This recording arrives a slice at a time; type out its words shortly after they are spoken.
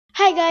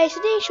Hi guys,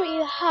 today I'll show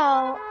you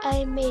how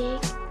I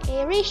make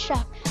a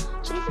racetrack.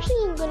 So the first thing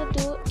I'm gonna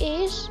do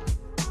is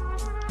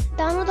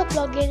download a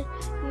plugin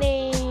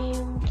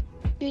named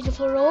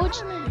Beautiful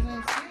Roads,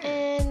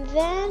 and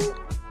then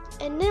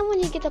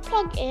when you get a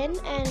plugin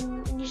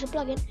and use a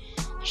plugin,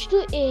 what you should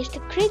do is to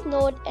create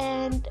node,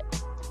 and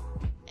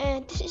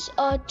this is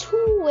a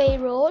two-way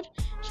road.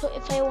 So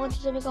if I wanted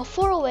to make a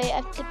four-way,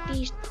 I click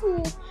these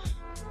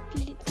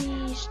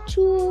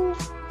two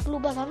blue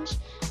buttons,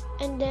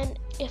 and then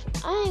if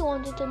I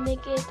wanted to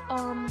make it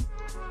a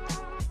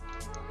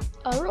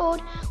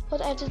road,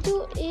 what I have to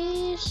do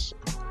is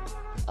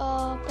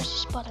press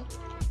this button.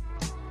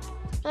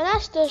 And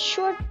that's the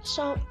short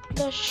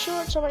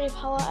summary of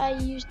how I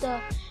use the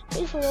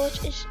Beautiful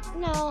Roads. Is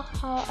now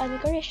how I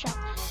make a racetrack.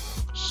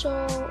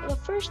 So the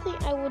first thing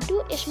I would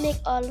do is make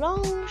a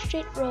long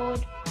straight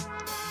road,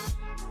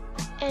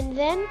 and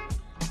then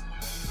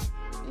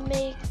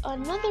make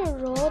another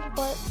road,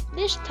 but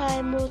this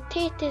time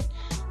rotate it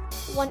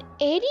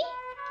 180.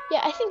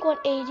 Yeah, I think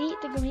 180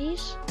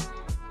 degrees,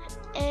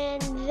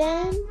 and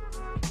then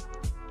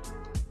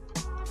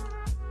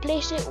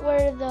place it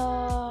where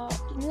the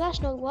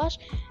last node was,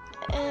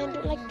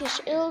 and like this,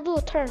 it'll do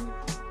a turn,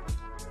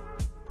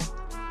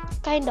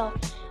 kind of.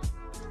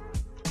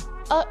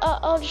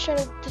 I'll just try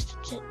to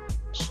distance it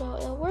so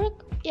it'll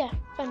work. Yeah,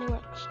 finally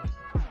works.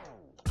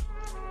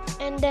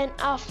 And then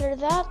after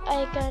that,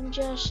 I can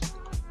just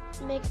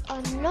make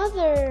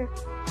another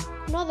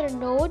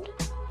node,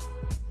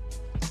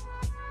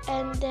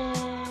 and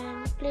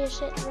then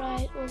place it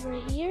right over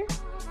here.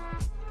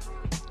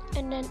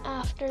 And then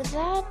after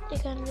that, you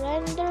can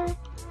render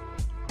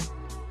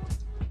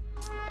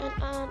and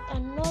add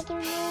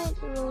another node,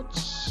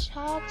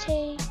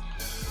 rotate,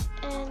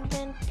 and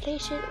then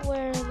place it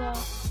where the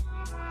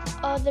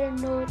other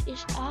node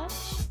is at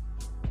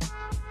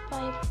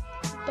by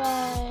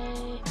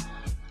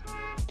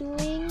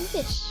doing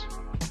this.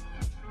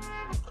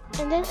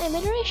 And then I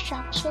made a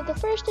racetrack. So the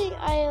first thing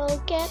I'll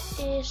get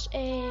is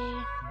a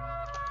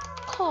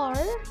car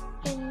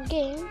in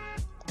game,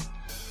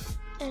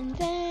 and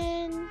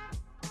then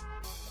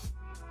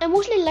I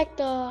mostly like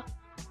the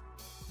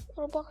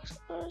Roblox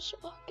cars.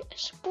 Okay,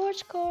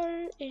 sports car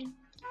in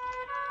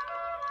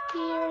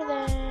here.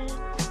 Then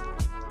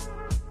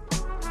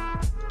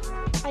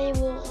I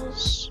will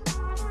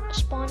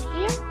spawn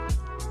here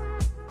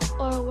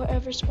or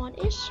wherever spawn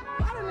is.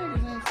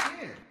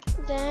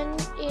 Then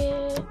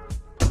you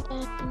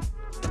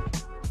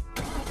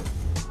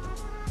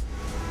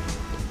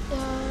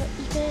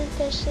can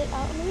test it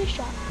out on the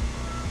racetrack.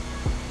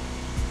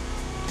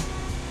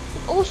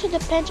 It also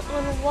depends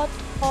on what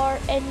car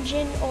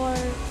engine or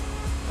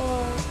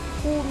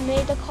who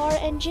made the car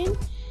engine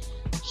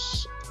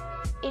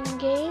in the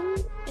game.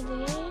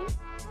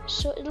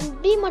 So it'll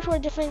be much more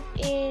different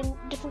in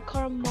different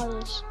car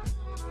models.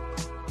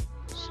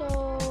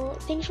 So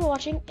thanks for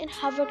watching and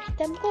have a great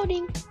time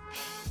coding.